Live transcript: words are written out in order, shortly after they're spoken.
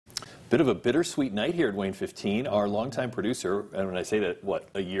Bit of a bittersweet night here at Wayne 15. Our longtime producer, and when I say that, what,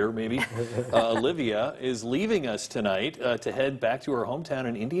 a year maybe, Alivia is leaving us tonight to head back to her hometown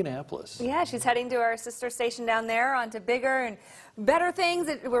in Indianapolis. Yeah, she's heading to our sister station down there on to bigger and better things.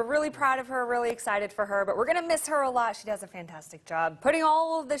 We're really proud of her, really excited for her, but we're going to miss her a lot. She does a fantastic job putting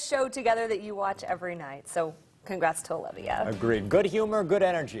all of the show together that you watch every night. So congrats to Alivia. Agreed. Good humor, good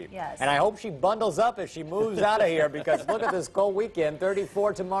energy. Yes. And I hope she bundles up as she moves out of here, because look at this cold weekend.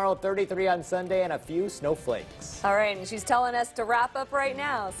 34 tomorrow, 33 on Sunday, and a few snowflakes. All right, and she's telling us to wrap up right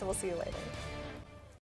now, so we'll see you later.